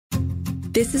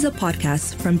This is a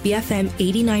podcast from BFM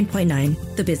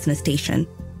 89.9, the business station.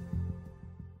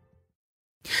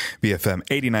 BFM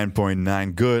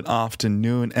 89.9, good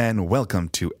afternoon and welcome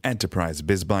to Enterprise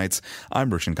Biz Bites.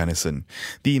 I'm Roshan Kanesan.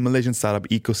 The Malaysian startup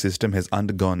ecosystem has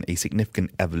undergone a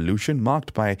significant evolution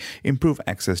marked by improved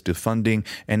access to funding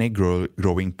and a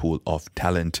growing pool of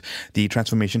talent. The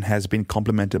transformation has been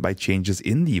complemented by changes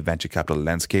in the venture capital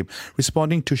landscape,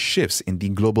 responding to shifts in the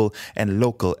global and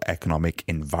local economic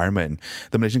environment.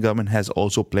 The Malaysian government has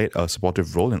also played a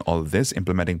supportive role in all of this,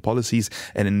 implementing policies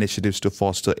and initiatives to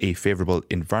foster a favorable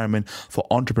environment for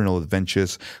entrepreneurial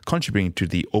ventures, contributing to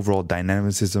the overall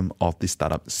dynamicism of the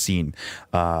startup scene.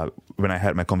 When I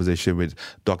had my conversation with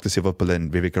Dr. Sivapalan and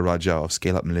Viveka Raja of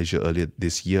Scale Up Malaysia earlier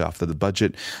this year after the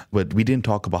budget, but we didn't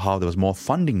talk about how there was more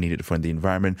funding needed for the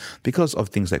environment because of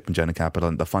things like Penjana Capital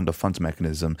and the fund of funds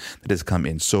mechanism that has come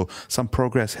in. So some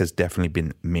progress has definitely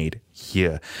been made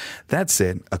here. That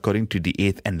said, according to the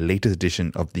 8th and latest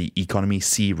edition of the Economy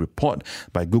C report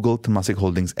by Google, Temasek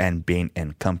Holdings and Bain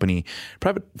 & Company,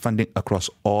 private funding across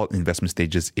all investment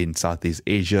stages in Southeast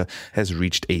Asia has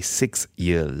reached a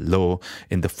 6-year low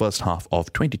in the first half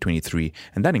of 2023,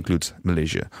 and that includes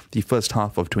Malaysia. The first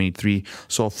half of 2023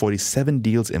 saw 47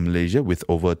 deals in Malaysia with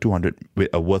worth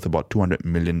about $200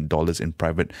 million in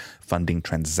private funding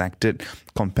transacted.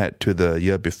 Compared to the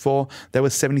year before, there were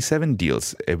 77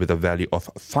 deals with a value of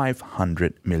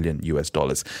 $500 million US.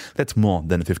 That's more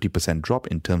than a 50% drop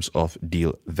in terms of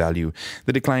deal value.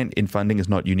 The decline in funding is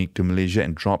not unique to Malaysia,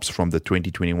 and drops from the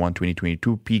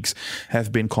 2021-2022 peaks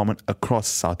have been common across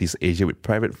Southeast Asia, with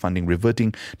private funding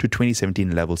reverting to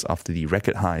 2017 levels after the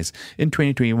record highs in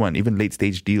 2021. Even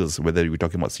late-stage deals, whether we're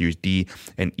talking about Series D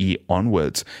and E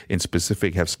onwards, in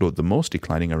specific, have slowed the most,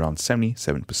 declining around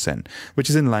 77%, which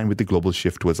is in line with the global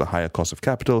shift towards a higher cost of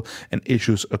capital and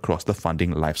issues across the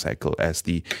funding lifecycle, as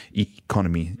the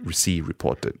Economy C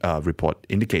report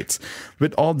indicates.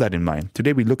 With all that in mind,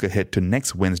 today we look ahead to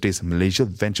next Wednesday's Malaysia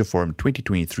Venture Forum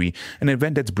 2023, an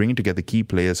event that's bringing together key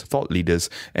players, thought leaders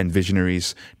and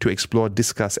visionaries to explore,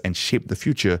 discuss and shape the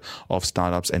future of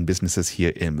startups and businesses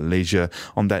here in Malaysia.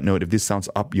 On that note, if this sounds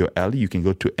up your alley, you can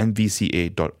go to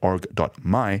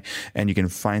mvca.org.my and you can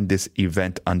find this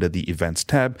event under the events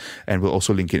tab, and we'll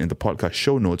also link it in the podcast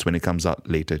show notes when it comes out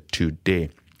later today.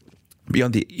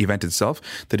 Beyond the event itself,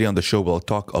 today on the show we'll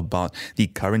talk about the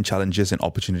current challenges and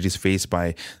opportunities faced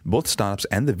by both startups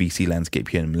and the VC landscape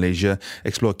here in Malaysia,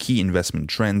 explore key investment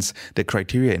trends, the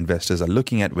criteria investors are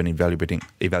looking at when evaluating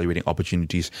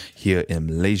opportunities here in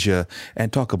Malaysia,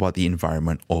 and talk about the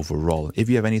environment overall. If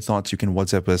you have any thoughts, you can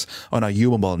WhatsApp us on our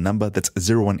U-Mobile number, that's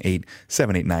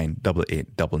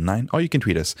 018-789-8899, or you can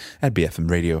tweet us at BFM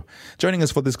Radio. Joining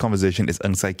us for this conversation is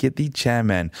Ng Sai Kit, the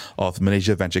chairman of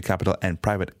Malaysia Venture Capital and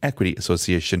Private Equity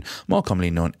Association, more commonly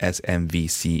known as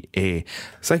MVCA.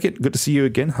 Sai Kit, good to see you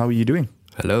again. How are you doing?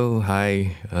 Hello,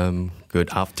 hi, good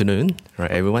afternoon,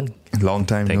 right, everyone? Long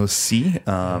time no see.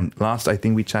 Last I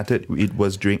think we chatted, it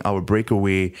was during our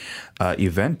breakaway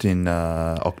event in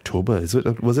October.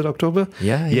 Was it October?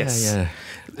 Yeah.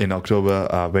 In October,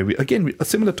 where we, again, a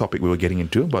similar topic we were getting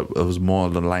into, but it was more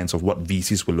along the lines of what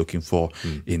VCs were looking for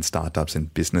in startups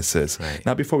and businesses. Right.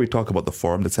 Now, before we talk about the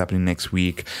forum that's happening next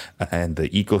week and the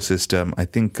ecosystem, I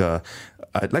think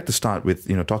I'd like to start with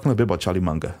talking a bit about Charlie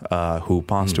Munger, who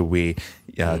passed away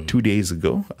 2 days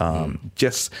ago,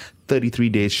 just 33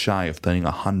 days shy of turning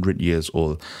 100 years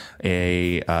old.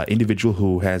 A individual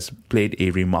who has played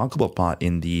a remarkable part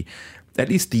in at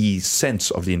least the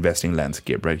sense of the investing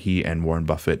landscape, right? He and Warren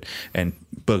Buffett and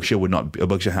Berkshire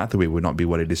Hathaway would not be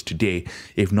what it is today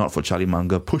if not for Charlie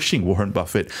Munger pushing Warren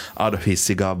Buffett out of his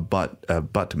cigar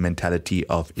butt mentality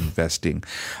of investing.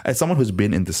 As someone who's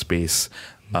been in the space,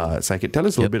 Sai Kit, tell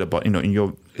us a little bit about,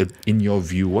 in your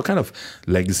view, what kind of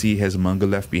legacy has Munger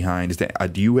left behind?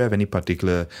 Do you have any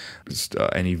particular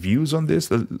any views on this?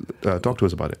 Talk to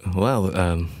us about it. Well,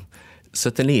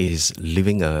 certainly he's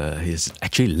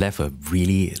actually left a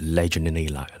really legendary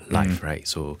life, right?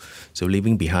 So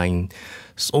leaving behind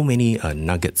so many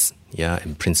nuggets,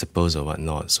 and principles or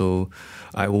whatnot. So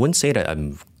I wouldn't say that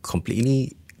I'm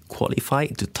completely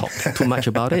qualified to talk too much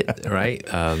about it, right?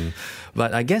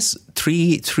 But I guess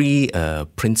three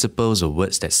principles or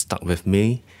words that stuck with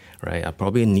me, right? I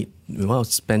probably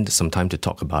spend some time to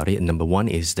talk about it. Number one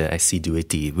is the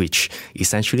assiduity, which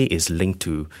essentially is linked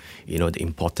to, the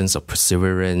importance of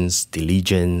perseverance,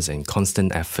 diligence, and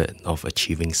constant effort of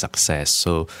achieving success.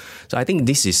 So I think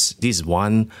this is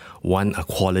one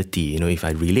quality. If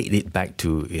I relate it back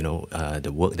to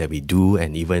the work that we do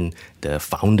and even the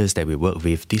founders that we work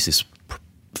with, this is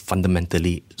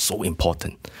fundamentally so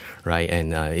important, right?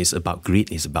 And it's about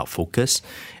grit, it's about focus,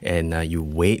 and you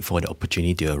wait for the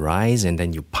opportunity to arise, and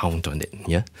then you pound on it.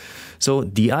 Yeah. So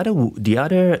the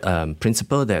other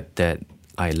principle that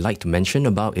I like to mention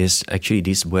about is actually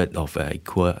this word of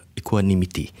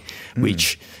equanimity,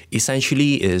 which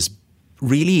essentially is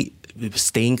really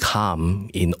staying calm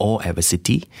in all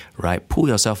adversity, right? Pull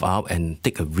yourself out and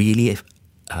take a really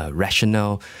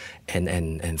rational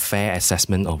and fair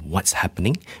assessment of what's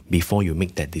happening before you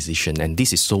make that decision. And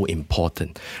this is so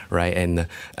important, right?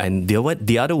 And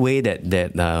the other way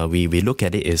that we look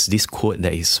at it is this quote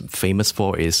that is famous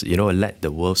for is, let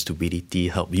the world's stupidity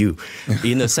help you.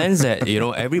 In the sense that,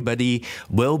 everybody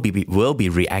will be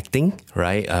reacting,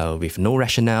 right? With no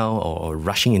rationale or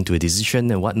rushing into a decision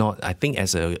and whatnot. I think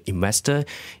as an investor,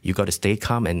 you got to stay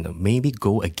calm and maybe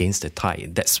go against the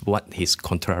tide. That's what his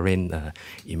contrarian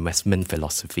investment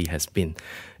philosophy has been.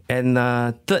 And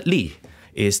thirdly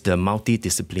is the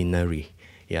multidisciplinary.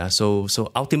 Yeah, so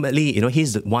ultimately,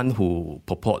 he's the one who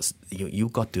purports you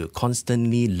got to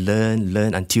constantly learn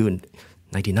until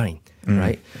 99,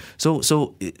 right? So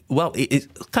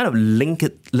it kind of link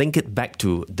it back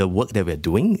to the work that we're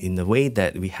doing in the way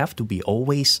that we have to be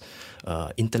always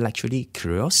intellectually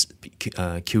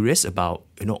curious about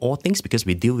all things, because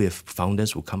we deal with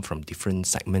founders who come from different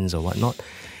segments or whatnot.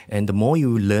 And the more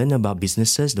you learn about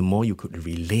businesses, the more you could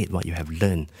relate what you have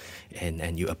learned,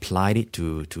 and you applied it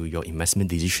to your investment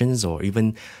decisions, or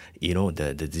even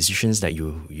the decisions that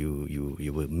you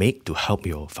will make to help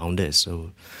your founders.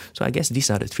 So I guess these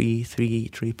are the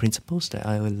three principles that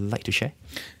I would like to share.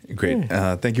 Great.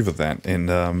 Thank you for that. And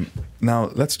now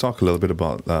let's talk a little bit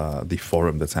about the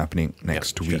forum that's happening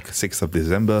next week, 6th of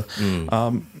December.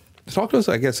 Talk to us,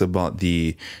 I guess, about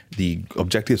the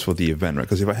objectives for the event, right?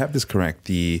 Because if I have this correct,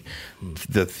 the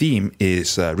theme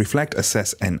is reflect,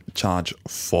 assess, and charge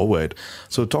forward.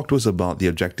 So talk to us about the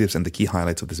objectives and the key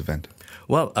highlights of this event.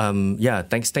 Well,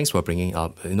 thanks for bringing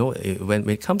up. When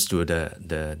it comes to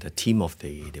the theme of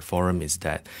the forum is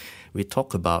that we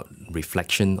talk about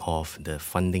reflection of the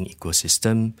funding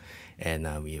ecosystem, and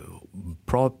we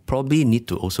probably need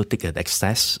to also take a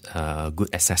good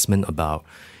assessment about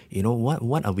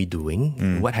what are we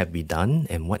doing, what have we done,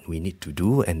 and what we need to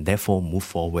do, and therefore move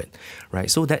forward,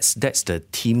 right? So that's the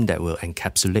theme that will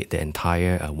encapsulate the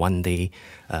entire one-day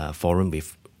forum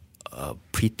with a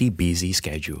pretty busy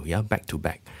schedule, back to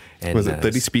back. And, was it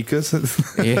 30 speakers?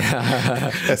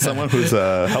 Yeah. As someone who's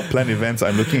helped plan events,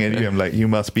 I'm looking at you. I'm like, you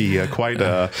must be quite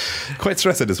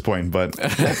stressed at this point. But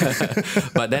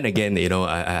but then again,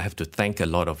 I have to thank a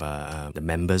lot of the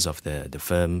members of the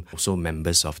firm, also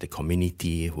members of the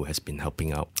community who has been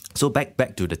helping out. So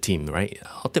back to the team, right?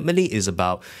 Ultimately, is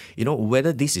about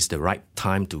whether this is the right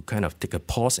time to kind of take a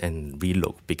pause and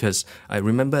relook. Because I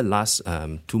remember last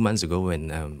 2 months ago when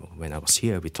I was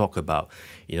here, we talked about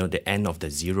the end of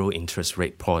the zero interest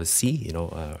rate policy,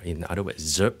 in other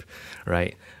words, ZIRP,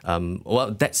 right?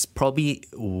 Well, that's probably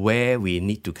where we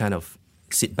need to kind of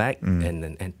sit back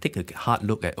and take a hard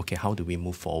look at, okay, how do we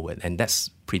move forward? And that's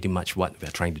pretty much what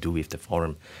we're trying to do with the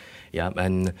forum.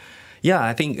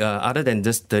 I think other than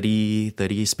just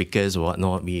 30 speakers or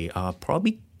whatnot, we are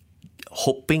probably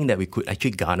hoping that we could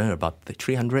actually garner about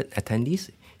 300 attendees,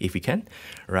 if we can,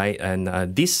 right?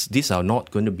 And these are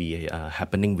not going to be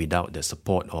happening without the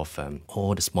support of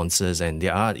all the sponsors, and they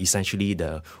are essentially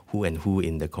the who and who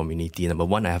in the community. Number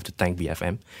one, I have to thank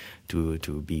BFM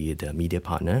to be the media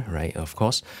partner, right? Of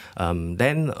course. I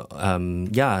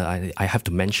have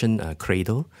to mention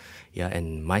Cradle.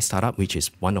 And my startup, which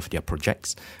is one of their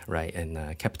projects, right?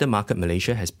 And Capital Market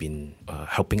Malaysia has been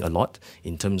helping a lot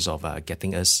in terms of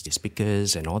getting us the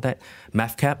speakers and all that.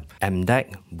 MAVCAP,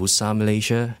 MDAC, Bursa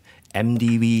Malaysia,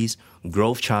 MDVs,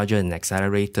 Growth Charger and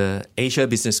Accelerator. Asia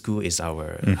Business School is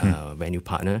our venue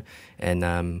partner,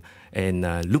 and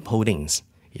Loop Holdings.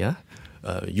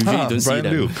 Usually you don't see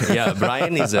them.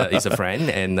 Brian is a friend,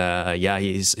 and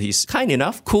he's kind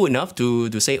enough, cool enough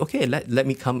to say, okay, let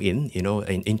me come in,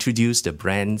 and introduce the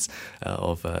brands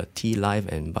of T Live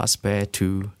and Busbear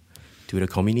to the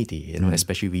community,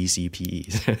 especially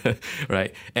VCPEs,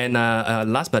 right? And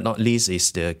last but not least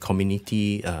is the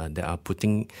community that are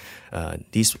putting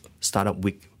this Startup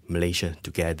Week Malaysia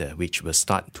together, which will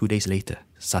start 2 days later,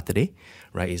 Saturday,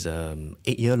 right, is 8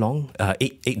 year long,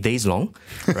 8 days long,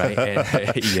 right? And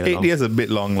 8 year 8 long. years a bit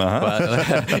long,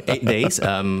 huh? But, 8 days.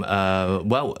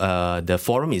 The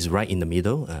forum is right in the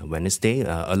middle, Wednesday.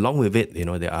 Along with it,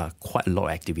 there are quite a lot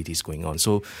of activities going on.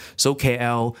 So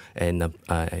KL and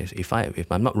if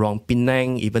I'm not wrong,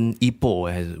 Penang, even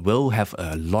Ipoh will have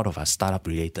a lot of startup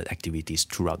related activities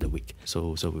throughout the week.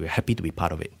 So we're happy to be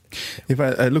part of it. If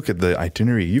I look at the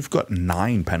itinerary, you've got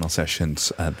 9 panel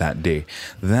sessions that day.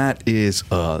 That is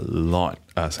a lot,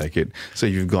 Saikit. So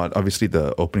you've got obviously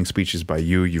the opening speeches by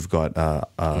you. You've got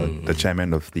the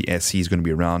chairman of the SC is going to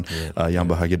be around, Yang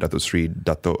Bahagia Dato Sri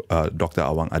Dr.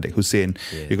 Awang Adik Hussein.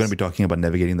 Yes. You're going to be talking about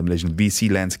navigating the Malaysian VC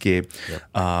landscape,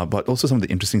 but also some of the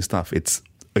interesting stuff. It's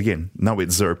again now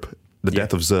with ZIRP, the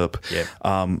death of ZIRP.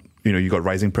 You've got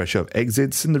rising pressure of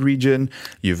exits in the region.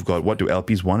 You've got what do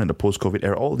LPs want in the post-COVID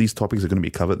era. All these topics are going to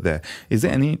be covered there. Is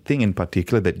there anything in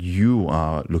particular that you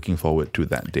are looking forward to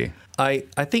that day? I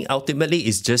think ultimately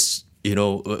it's just,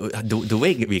 the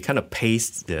way we kind of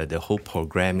paced the whole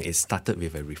program is started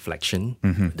with a reflection.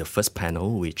 The first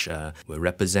panel, which will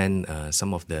represent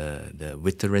some of the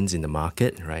veterans in the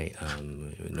market, right?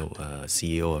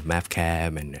 CEO of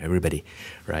MAVCAM and everybody,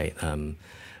 right?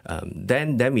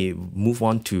 Then we move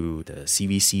on to the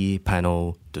CVC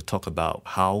panel to talk about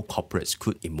how corporates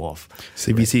could evolve.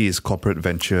 CVC is corporate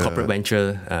venture. Corporate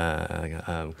ventures.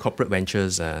 Corporate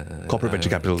venture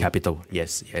capital. Capital.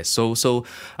 Yes. So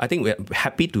I think we're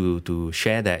happy to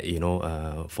share that.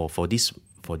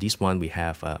 For this one, we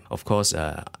have, of course,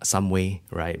 Samway,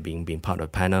 right, being part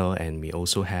of the panel, and we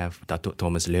also have Datuk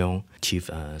Thomas Leong, Chief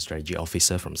Strategy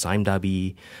Officer from Sime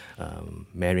Darby,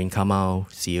 Marion Kamal,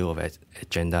 CEO of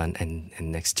Agenda and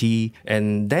NXT,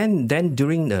 and then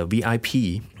during the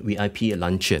VIP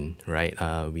luncheon, right,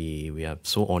 we are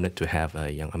so honored to have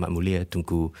Yang Amat Mulia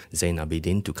Tunku Zain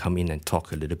Abidin to come in and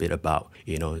talk a little bit about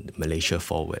Malaysia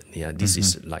Forward. Yeah, this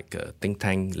is like a think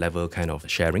tank level kind of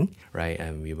sharing, right,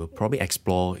 and we will probably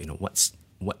explore what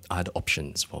are the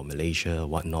options for Malaysia,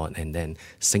 whatnot, and then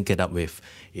sync it up with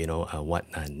what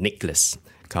Nicholas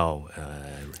Kao,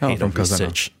 head of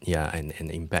research, and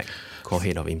impact,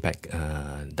 co-head of impact,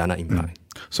 Dana Impact.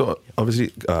 So obviously,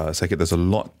 Saikit, there's a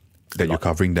lot that you're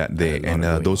covering that day, and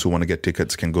those who want to get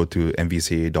tickets can go to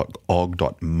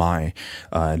mvca.org.my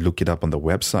and look it up on the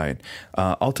website.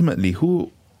 Ultimately,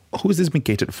 who is this being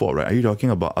catered for, right? Are you talking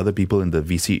about other people in the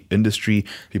VC industry,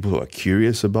 people who are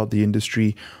curious about the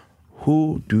industry?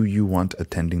 Who do you want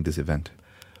attending this event?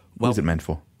 What is it meant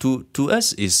for? To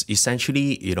us, is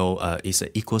essentially, it's an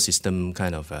ecosystem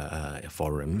kind of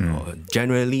forum.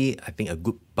 Generally, I think a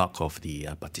good bulk of the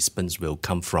participants will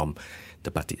come from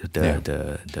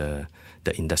the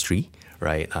industry,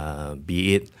 right?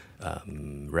 Be it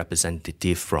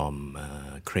representative from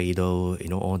Cradle,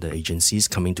 all the agencies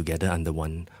coming together under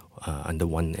one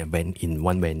event in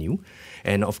one venue.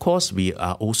 And of course, we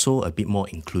are also a bit more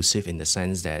inclusive in the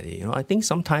sense that, I think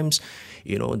sometimes,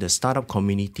 the startup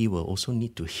community will also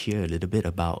need to hear a little bit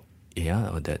about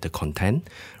the content,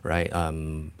 right?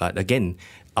 But again,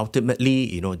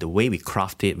 ultimately, the way we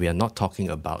craft it, we are not talking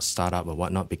about startup or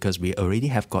whatnot because we already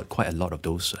have got quite a lot of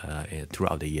those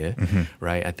throughout the year,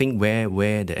 right? I think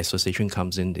where the association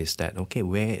comes in is that, okay,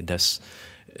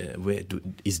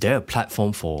 is there a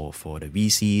platform for the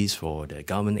VCs, for the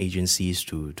government agencies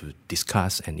to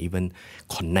discuss and even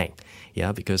connect?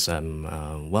 Yeah, because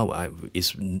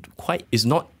it's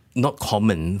not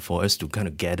common for us to kind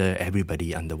of gather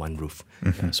everybody under one roof.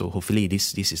 So hopefully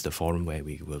this is the forum where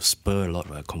we will spur a lot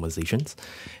of conversations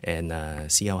and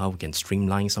see how we can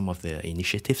streamline some of the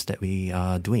initiatives that we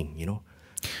are doing.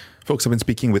 Folks, I've been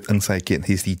speaking with Ng Sai Kit.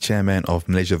 He's the chairman of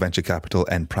Malaysia Venture Capital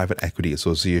and Private Equity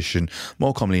Association,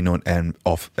 more commonly known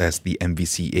as the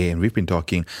MVCA. And we've been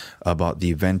talking about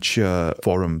the Venture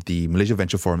Forum, the Malaysia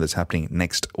Venture Forum that's happening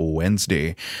next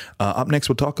Wednesday. Up next,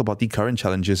 we'll talk about the current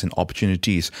challenges and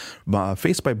opportunities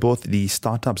faced by both the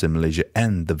startups in Malaysia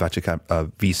and the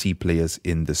VC players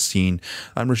in the scene.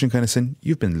 I'm Roshan Kainasan.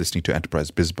 You've been listening to Enterprise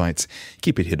Biz Bites.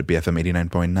 Keep it here to BFM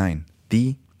 89.9,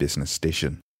 the business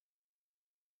station.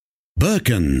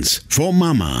 Birkins for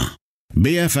Mama.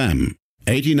 BFM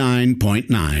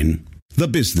 89.9, the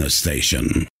business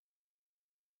station.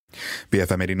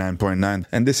 BFM 89.9,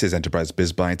 and this is Enterprise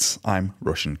Biz Bites. I'm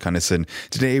Roshan Kainasan.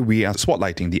 Today we are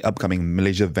spotlighting the upcoming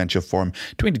Malaysia Venture Forum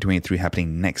 2023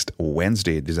 happening next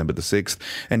Wednesday, December the 6th,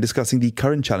 and discussing the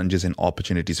current challenges and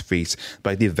opportunities faced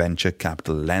by the venture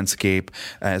capital landscape,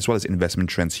 as well as investment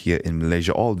trends here in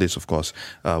Malaysia. All this, of course,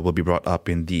 will be brought up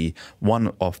in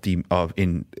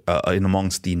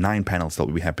amongst the 9 panels that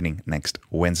will be happening next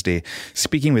Wednesday.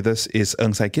 Speaking with us is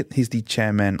Ng Sai Kit. He's the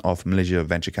chairman of Malaysia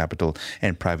Venture Capital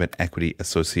and Private Private Equity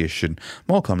Association,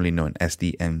 more commonly known as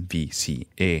the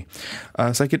MVCA.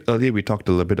 Sakit, earlier we talked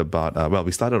a little bit about,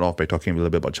 we started off by talking a little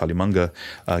bit about Charlie Munger,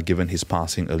 given his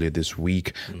passing earlier this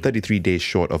week, 33 days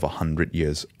short of 100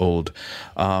 years old.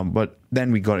 But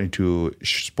then we got into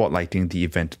spotlighting the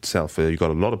event itself. You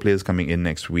got a lot of players coming in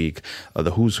next week,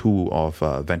 the who's who of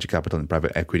venture capital and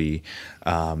private equity,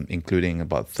 including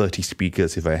about 30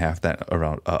 speakers, if I have that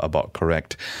about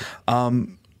correct.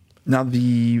 Now,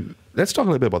 let's talk a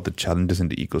little bit about the challenges in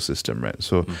the ecosystem, right?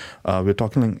 So we're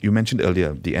talking, you mentioned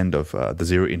earlier, the end of the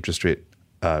zero interest rate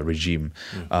regime,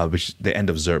 which the end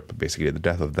of ZIRP, basically, the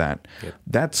death of that. Yep.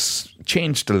 That's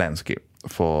changed the landscape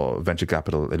for venture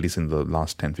capital, at least in the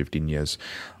last 10, 15 years.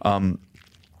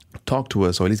 Talk to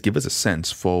us, or at least give us a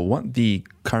sense for what the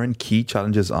current key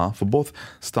challenges are for both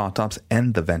startups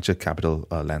and the venture capital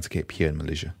landscape here in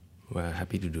Malaysia. Well,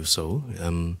 happy to do so.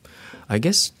 I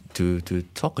guess to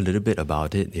talk a little bit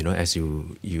about it, as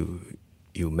you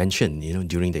mentioned,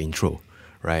 during the intro,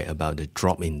 right, about the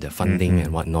drop in the funding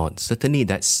and whatnot. Certainly,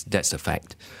 that's a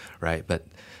fact, right? But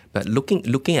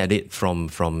looking at it from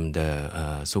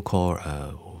the so-called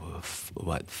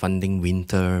funding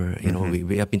winter,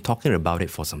 we have been talking about it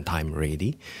for some time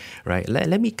already, right?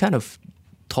 Let me kind of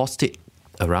toss it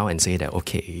around and say that,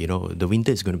 okay, the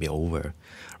winter is going to be over,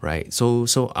 right? So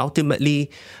ultimately,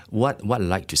 what I'd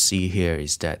like to see here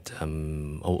is that,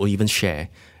 or even share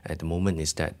at the moment,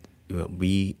 is that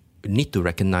we need to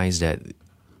recognize that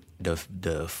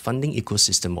the funding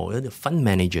ecosystem or the fund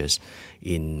managers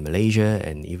in Malaysia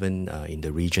and even in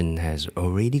the region has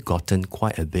already gotten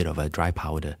quite a bit of a dry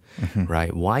powder,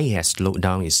 right? Why it has slowed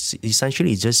down is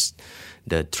essentially just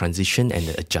the transition and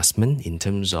the adjustment in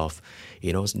terms of,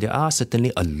 there are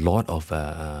certainly a lot of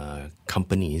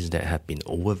companies that have been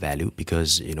overvalued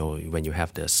because, when you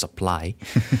have the supply,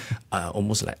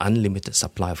 almost like unlimited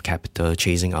supply of capital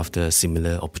chasing after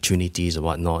similar opportunities or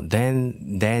whatnot, then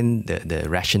the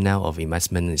rationale of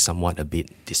investment is somewhat a bit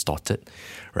distorted,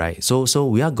 right? So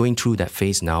we are going through that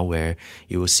phase now where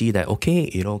you will see that,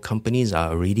 okay, companies are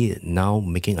already now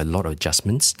making a lot of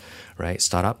adjustments, right?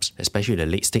 Startups, especially the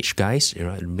late stage guys,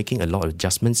 making a lot of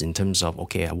adjustments in terms of,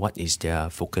 okay, what is their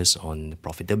focus on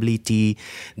profitability?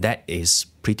 That is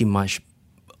pretty much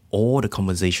all the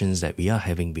conversations that we are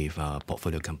having with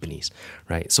portfolio companies,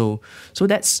 right? So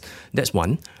that's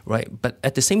one, right? But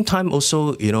at the same time,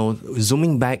 also,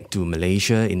 zooming back to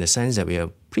Malaysia in the sense that we are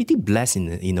pretty blessed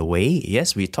in a way.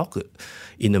 Yes, we talk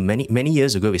many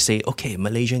years ago. We say, okay,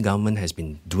 Malaysian government has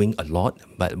been doing a lot,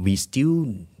 but we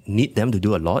still need them to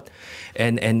do a lot,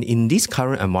 and in this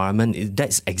current environment,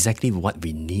 that's exactly what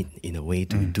we need in a way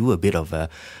to do a bit of a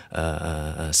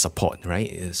support,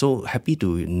 right? So happy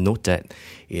to note that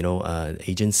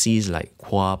agencies like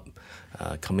QuAP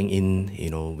coming in,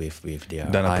 with their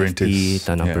Dana IFP,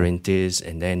 Dana Parentis,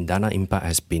 and then Dana Impact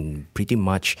has been pretty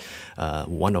much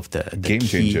one of the game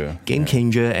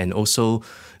changer, and also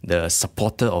the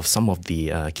supporter of some of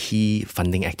the key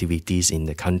funding activities in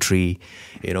the country,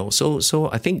 So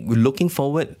I think we're looking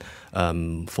forward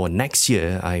for next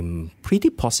year. I'm pretty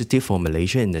positive for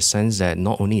Malaysia in the sense that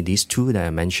not only these two that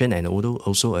I mentioned, and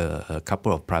also a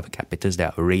couple of private capitals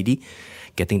that are already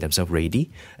getting themselves ready.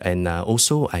 And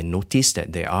also I noticed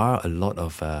that there are a lot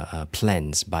of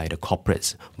plans by the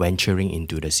corporates venturing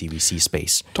into the CVC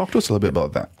space. Talk to us a little bit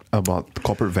about that, about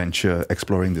corporate venture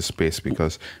exploring this space,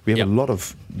 because we have a lot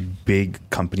of big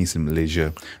companies in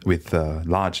Malaysia with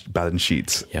large balance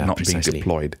sheets not being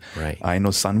deployed. Right. I know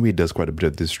Sunway does quite a bit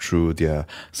of this through their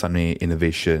Sunway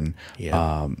Innovation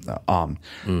arm.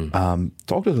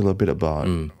 Talk to us a little bit about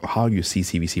how you see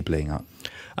CVC playing out.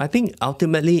 I think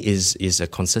ultimately is a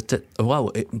concerted,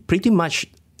 pretty much,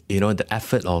 the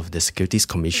effort of the Securities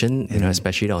Commission,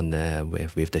 especially on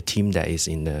with the team that is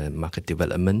in the market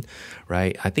development,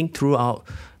 right? I think throughout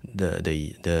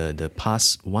the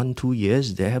past 1-2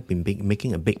 years, they have been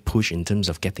making a big push in terms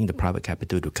of getting the private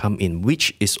capital to come in,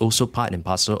 which is also part and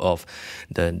parcel of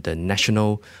the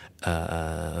national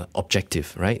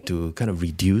objective, right? To kind of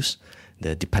reduce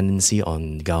the dependency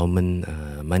on government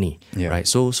money, right?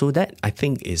 So that I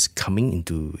think is coming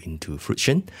into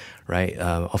fruition, right?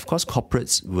 Of course,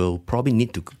 corporates will probably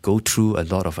need to go through a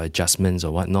lot of adjustments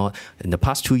or whatnot. In the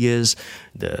past 2 years,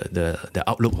 the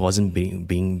outlook wasn't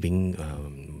being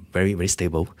very, very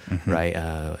stable, right?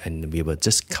 And we were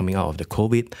just coming out of the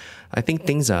COVID. I think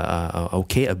things are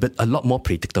okay, a lot more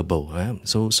predictable. Right?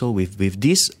 So with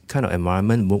this kind of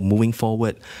environment moving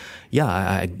forward,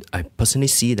 I personally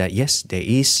see that yes, there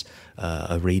is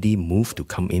a ready move to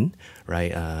come in,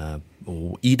 right?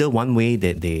 Either one way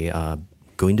that they are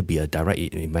going to be a direct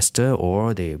investor,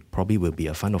 or they probably will be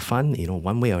a fund of fund,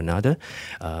 one way or another.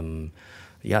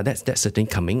 that's certainly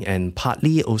coming, and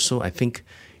partly also I think,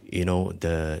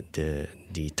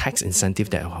 the tax incentive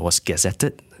that was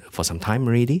gazetted for some time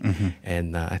already,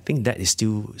 and I think that is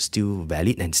still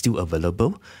valid and still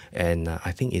available, and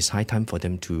I think it's high time for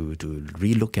them to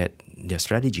relook at their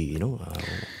strategy.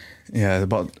 Yeah,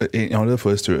 in order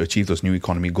for us to achieve those new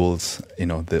economy goals,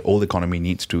 the old economy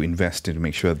needs to invest to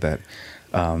make sure that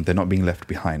they're not being left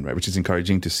behind, right? Which is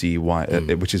encouraging to see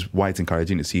which is why it's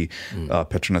encouraging to see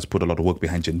Petronas put a lot of work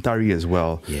behind Gentari as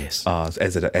well, yes,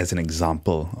 as an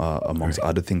example amongst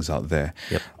other things out there.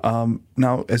 Yep.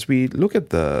 Now, as we look at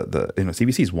the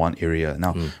CBC is one area.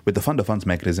 Now, with the fund of funds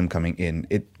mechanism coming in,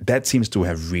 that seems to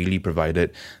have really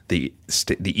provided the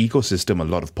ecosystem a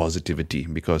lot of positivity,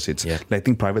 because it's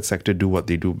letting private sector do what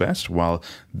they do best while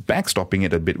backstopping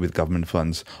it a bit with government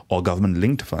funds or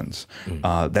government-linked funds.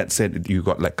 That said, you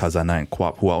got like Khazanah and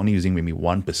KWAP, who are only using maybe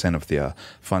 1% of their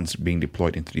funds being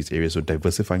deployed into these areas, so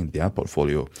diversifying their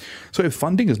portfolio. So if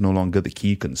funding is no longer the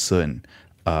key concern,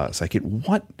 Saikit,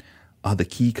 what are the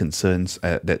key concerns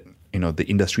that the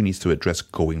industry needs to address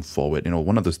going forward?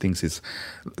 One of those things is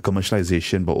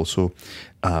commercialization, but also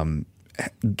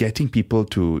getting people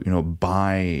to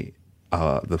buy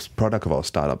the product of our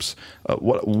startups.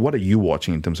 What are you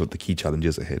watching in terms of the key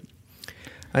challenges ahead?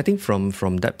 I think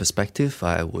from that perspective,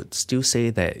 I would still say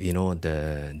that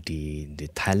the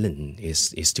talent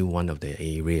is still one of the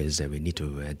areas that we need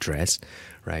to address,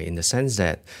 right? In the sense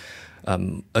that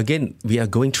again, we are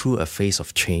going through a phase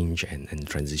of change and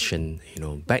transition.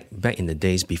 Back in the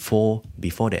days before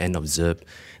the end of ZIRP,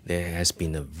 there has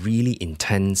been a really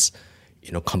intense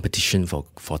competition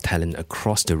for talent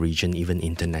across the region, even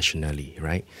internationally,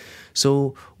 right?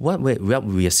 So what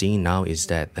we are seeing now is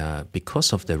that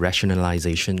because of the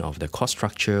rationalization of the cost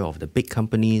structure of the big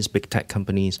companies, big tech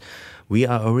companies, we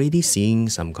are already seeing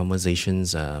some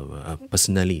conversations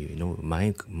personally.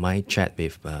 My chat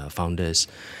with founders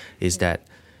is that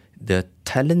the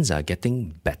talents are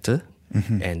getting better,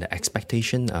 and the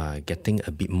expectations are getting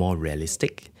a bit more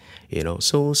realistic.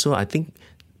 So I think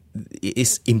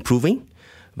it's improving,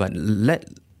 but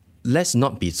let's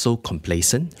not be so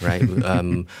complacent, right?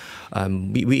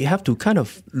 We have to kind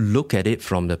of look at it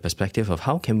from the perspective of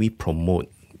how can we promote,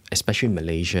 especially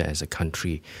Malaysia as a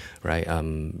country, right?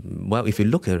 Well, if you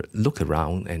look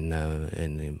around, and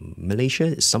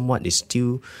Malaysia is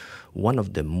still one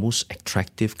of the most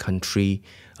attractive country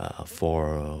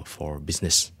for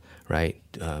business, right?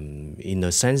 In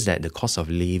the sense that the cost of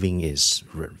living is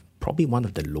probably one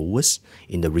of the lowest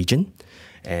in the region.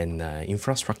 And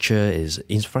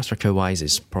infrastructure-wise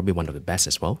is probably one of the best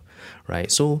as well,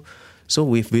 right? So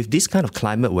with this kind of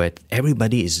climate where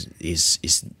everybody is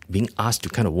being asked to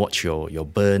kind of watch your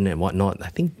burn and whatnot, I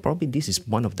think probably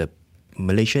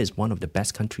Malaysia is one of the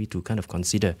best country to kind of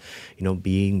consider,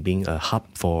 being a hub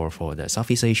for the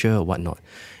Southeast Asia or whatnot.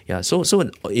 Yeah. So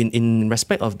in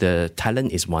respect of the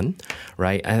talent is one,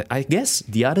 right? I guess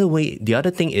the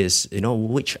other thing is,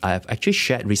 which I've actually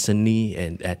shared recently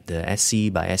and at the SC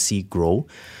by SC Grow,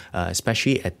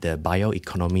 especially at the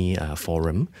Bioeconomy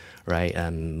Forum, right?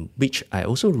 Which I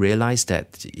also realized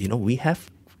that, we have,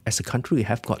 as a country, we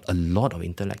have got a lot of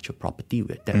intellectual property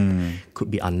that could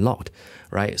be unlocked,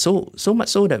 right? So much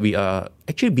so that we are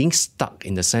actually being stuck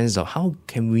in the sense of how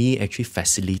can we actually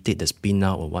facilitate the spin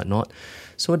out or whatnot,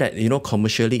 so that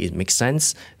commercially it makes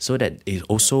sense, so that it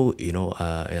also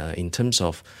in terms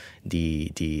of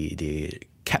the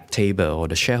cap table or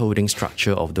the shareholding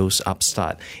structure of those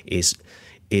upstart is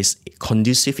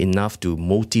conducive enough to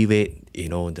motivate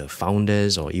the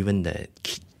founders or even the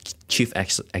chief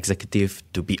executive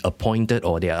to be appointed,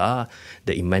 or they are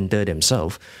the inventor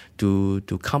themselves, to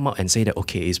come out and say that,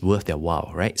 okay, it's worth their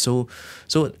while, right? So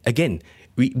again,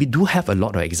 we do have a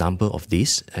lot of example of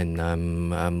this, and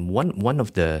one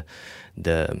of the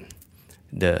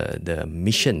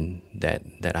mission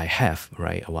that I have,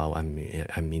 right, while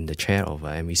I'm in the chair of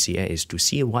MECA, is to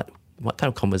see what kind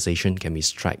of conversation can we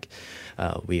strike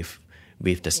with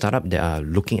the startup that are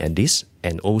looking at this,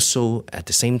 and also at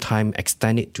the same time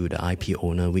extend it to the IP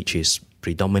owner, which is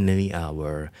predominantly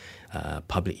our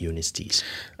public universities.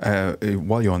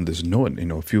 While you're on this note,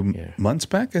 a few months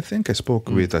back, I think I spoke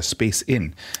with Space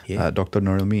In, Dr.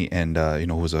 Norilmi, and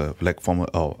who's a former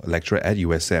lecturer at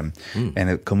USM, and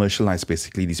it commercialized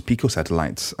basically these pico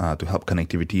satellites to help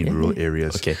connectivity in rural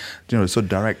areas. Okay. So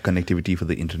direct connectivity for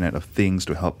the Internet of Things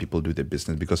to help people do their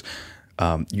business, because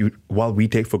while we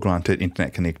take for granted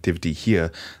internet connectivity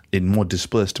here, in more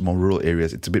dispersed, more rural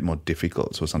areas, it's a bit more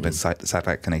difficult. So sometimes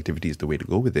satellite connectivity is the way to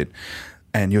go with it.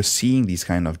 And you're seeing these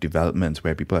kind of developments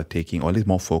where people are taking, or at least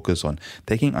more focus on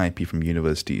taking IP from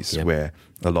universities where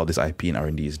a lot of this IP and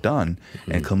R&D is done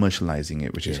and commercializing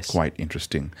it, which is quite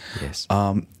interesting. Yes.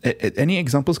 Any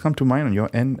examples come to mind on your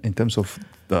end in terms of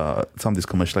some of these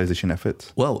commercialization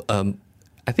efforts? Well,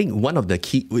 I think one of the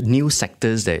key new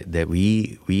sectors that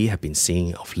we have been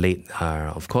seeing of late are,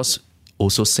 of course,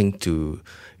 also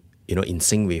in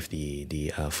sync with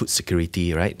the food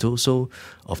security, right? Also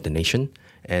of the nation.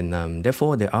 And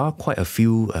therefore, there are quite a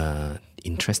few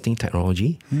interesting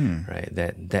technology, right,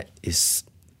 that is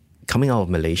coming out of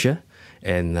Malaysia,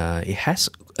 and it has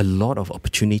a lot of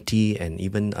opportunity and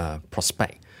even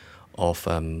prospect of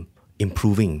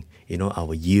improving,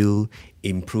 our yield,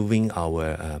 improving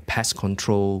our pest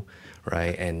control,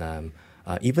 right, and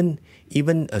even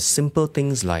simple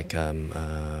things like,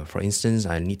 for instance,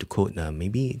 I need to quote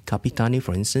maybe Kapitani,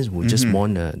 for instance, who just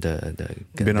won the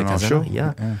Been on our show.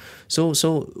 Yeah.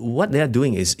 So what they are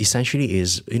doing is essentially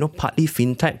partly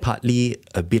fintech, partly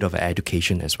a bit of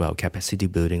education as well, capacity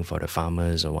building for the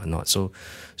farmers or whatnot. So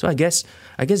I guess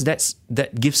that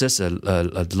gives us a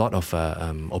lot of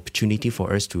opportunity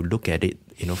for us to look at it,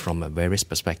 from a various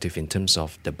perspective in terms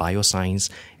of the bioscience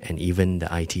and even the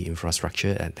IT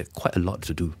infrastructure, and there's quite a lot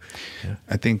to do. Yeah.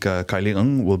 I think Kylie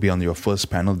Ng will be on your first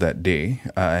panel that day,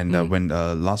 and when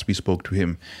last we spoke to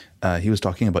him, he was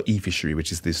talking about e-fishery,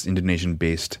 which is this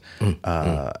Indonesian-based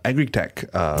agri-tech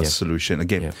solution.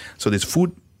 Again, so this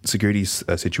food security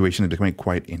situation is becoming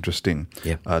quite interesting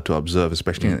to observe,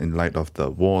 especially in light of the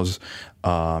wars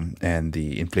and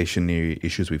the inflationary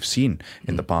issues we've seen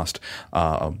in the past,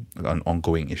 on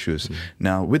ongoing issues.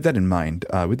 Now, with that in mind,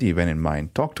 with the event in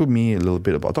mind, talk to us a little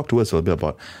bit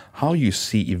about how you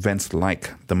see events like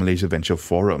the Malaysia Venture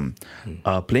Forum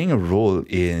playing a role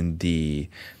in the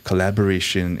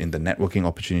collaboration, in the networking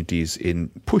opportunities,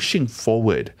 in pushing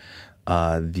forward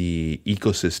the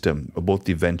ecosystem, both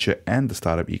the venture and the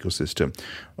startup ecosystem.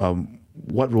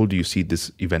 What role do you see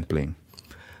this event playing?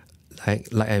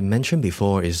 Like I mentioned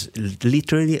before, is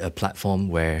literally a platform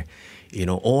where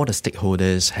all the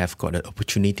stakeholders have got an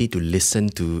opportunity to listen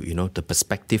to the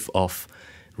perspective of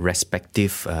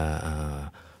respective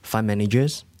fund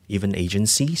managers, even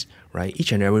agencies, right?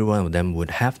 Each and every one of them would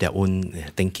have their own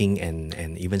thinking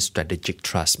and even strategic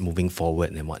trust moving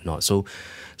forward and whatnot. So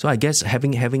I guess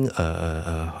having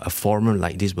a forum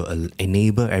like this will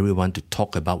enable everyone to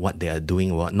talk about what they are doing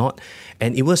and whatnot,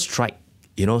 and it will strike.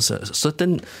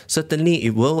 Certainly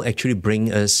it will actually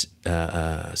bring us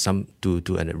some to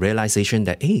a realization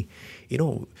that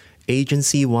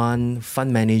agency 1,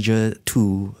 fund manager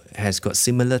 2 has got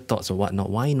similar thoughts or whatnot.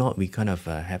 Why not we kind of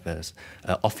have a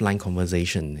offline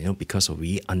conversation, because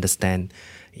we understand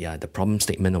the problem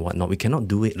statement or whatnot. We cannot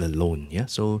do it alone.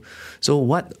 So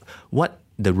what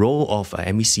the role of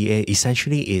MVCA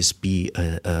essentially is be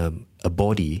a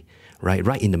body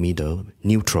right in the middle,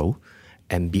 neutral,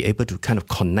 and be able to kind of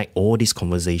connect all this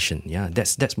conversation.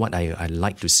 That's what I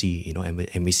like to see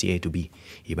MVCA to be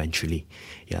eventually.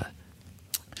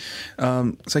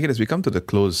 Sakit, as we come to the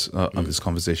close of this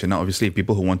conversation, now obviously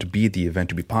people who want to be at the event,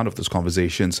 to be part of those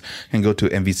conversations, can go to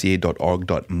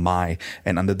mvca.org.my,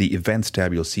 and under the events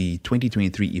tab you'll see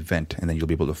 2023 event, and then you'll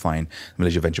be able to find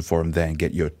Malaysia Venture Forum there and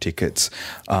get your tickets.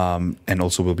 And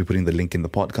also we'll be putting the link in the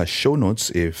podcast show notes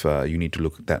if you need to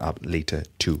look that up later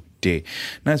today.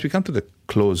 Now, as we come to the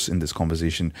close in this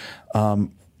conversation,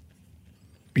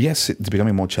 yes, it's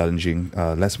becoming more challenging.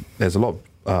 There's a lot of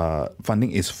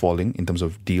funding is falling in terms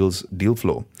of deal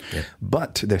flow,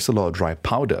 but there's a lot of dry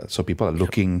powder. So people are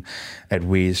looking at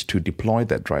ways to deploy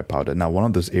that dry powder. Now, one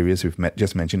of those areas we've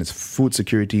just mentioned is food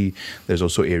security. There's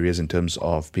also areas in terms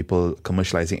of people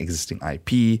commercializing existing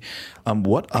IP.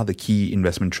 What are the key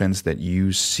investment trends that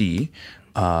you see,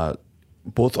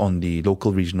 both on the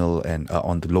local, regional, and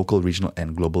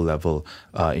global level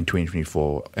in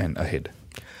 2024 and ahead?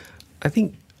 I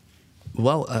think,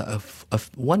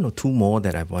 one or two more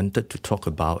that I wanted to talk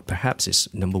about perhaps is,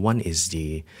 number one is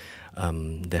the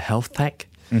health tech,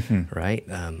 right?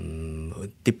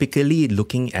 Typically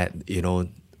looking at,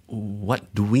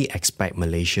 what do we expect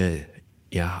Malaysia?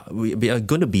 We are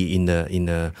going to be in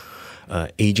the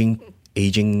aging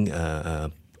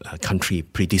country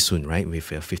pretty soon, right? With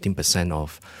 15%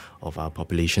 of our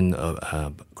population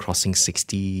crossing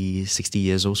 60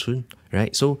 years old soon,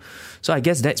 right? So I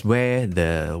guess that's where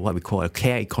what we call a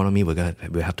care economy will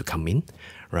have to come in,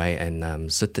 right? And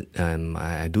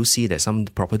I do see that some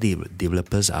property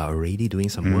developers are already doing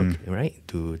some work, right,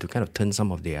 to kind of turn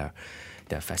some of their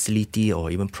facility or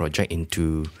even project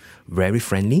into very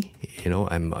friendly.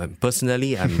 I'm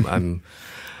personally I'm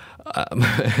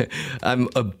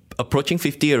approaching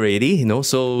 50 already,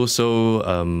 yes,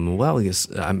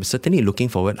 I'm certainly looking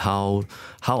forward how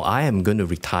I am going to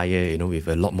retire, with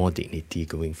a lot more dignity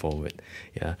going forward.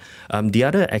 Yeah. The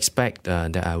other aspect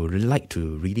that I would really like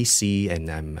to really see, and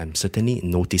I'm certainly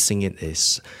noticing it,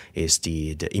 is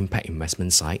the impact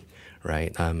investment side,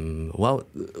 right? On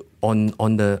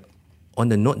the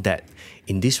note that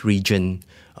in this region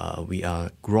we are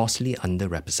grossly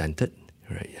underrepresented,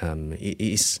 right? It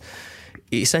is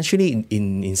essentially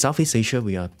in Southeast Asia,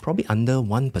 we are probably under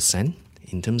 1%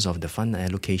 in terms of the fund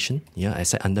allocation,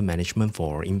 asset under management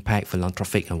for impact,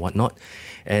 philanthropic and whatnot.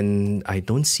 And I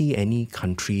don't see any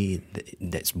country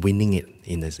that's winning it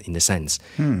in the sense.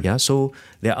 So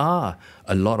there are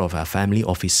a lot of family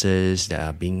offices that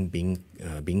are being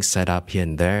set up here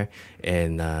and there.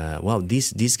 And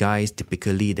these guys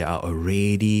typically, they are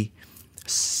already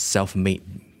self-made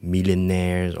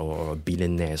millionaires or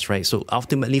billionaires, right? So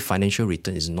ultimately, financial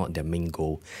return is not their main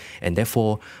goal, and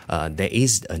therefore there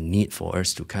is a need for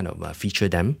us to kind of feature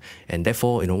them. And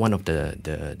therefore, one of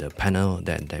the panel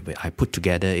that I put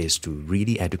together is to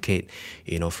really educate.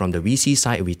 From the VC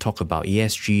side, we talk about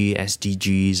ESG,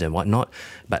 SDGs, and whatnot.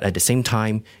 But at the same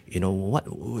time,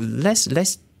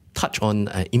 let's touch on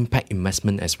impact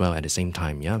investment as well at the same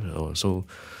time. Yeah. So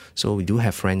we do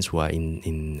have friends who are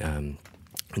in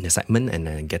the segment,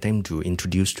 and get them to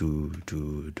introduce to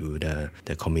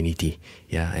the community.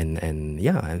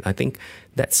 I think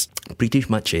that's pretty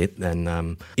much it.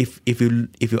 And if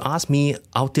you ask me,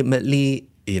 ultimately,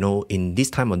 in this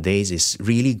time of days, is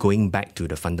really going back to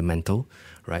the fundamental,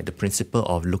 right? The principle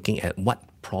of looking at what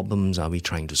problems are we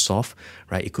trying to solve,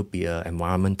 right? It could be an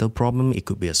environmental problem, it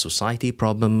could be a society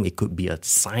problem, it could be a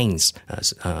science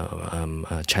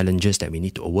challenges that we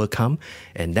need to overcome,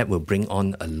 and that will bring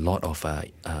on a lot of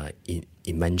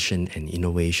invention and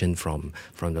innovation from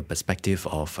the perspective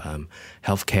of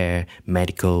healthcare,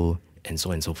 medical, and so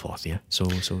on and so forth. Yeah, so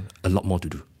a lot more to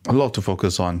do. A lot to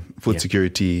focus on. Food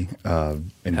security,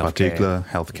 in particular,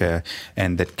 healthcare,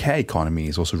 and that care economy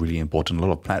is also really important. A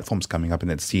lot of platforms coming up in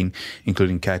that scene,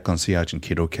 including Care Concierge and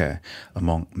Kiddo Care,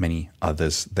 among many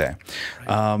others there.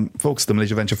 Right. Folks, the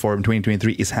Malaysia Venture Forum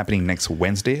 2023 is happening next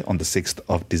Wednesday on the 6th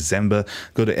of December.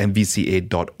 Go to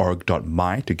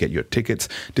mvca.org.my to get your tickets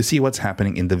to see what's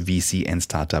happening in the VC and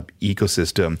startup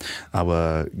ecosystem.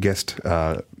 Our guest,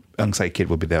 Sai Kit,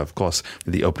 will be there, of course,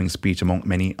 with the opening speech among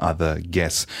many other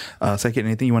guests. Sai Kit,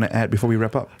 anything you want to add before we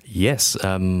wrap up? Yes,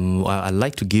 I'd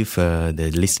like to give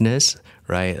the listeners,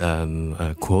 right,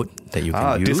 a quote that you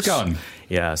can use. Discount.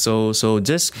 Yeah, so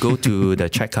just go to the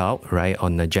checkout, right,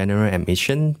 on the general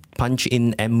admission, punch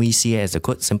in MVCA as a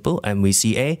code, simple,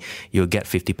 MVCA, you'll get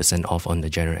 50% off on the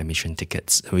general admission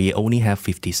tickets. We only have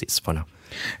 50 seats for now.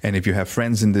 And if you have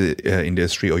friends in the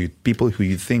industry, or people who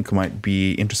you think might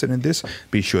be interested in this,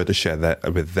 be sure to share that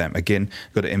with them. Again,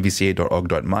 go to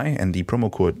mvca.org.my, and the promo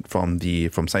code from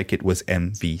Sai Kit was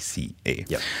MVCA.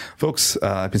 Yep. Folks,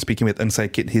 I've been speaking with Sai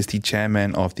Kit. He's the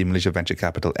chairman of the Malaysia Venture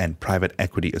Capital and Private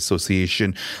Equity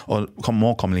Association, or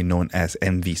more commonly known as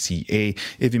MVCA.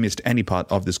 If you missed any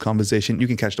part of this conversation, you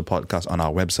can catch the podcast on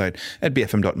our website at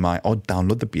bfm.my or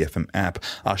download the BFM app.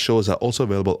 Our shows are also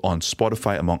available on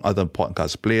Spotify, among other podcast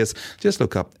players. Just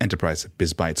look up Enterprise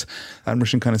Biz Bites. I'm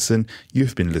Roshan Kanesan.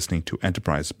 You've been listening to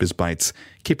Enterprise Biz Bites.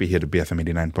 Keep it here to BFM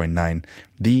 89.9,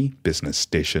 the business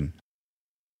station.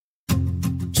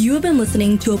 You have been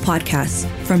listening to a podcast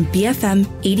from BFM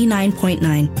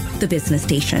 89.9, the business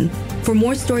station. For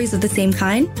more stories of the same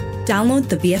kind, download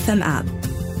the BFM app.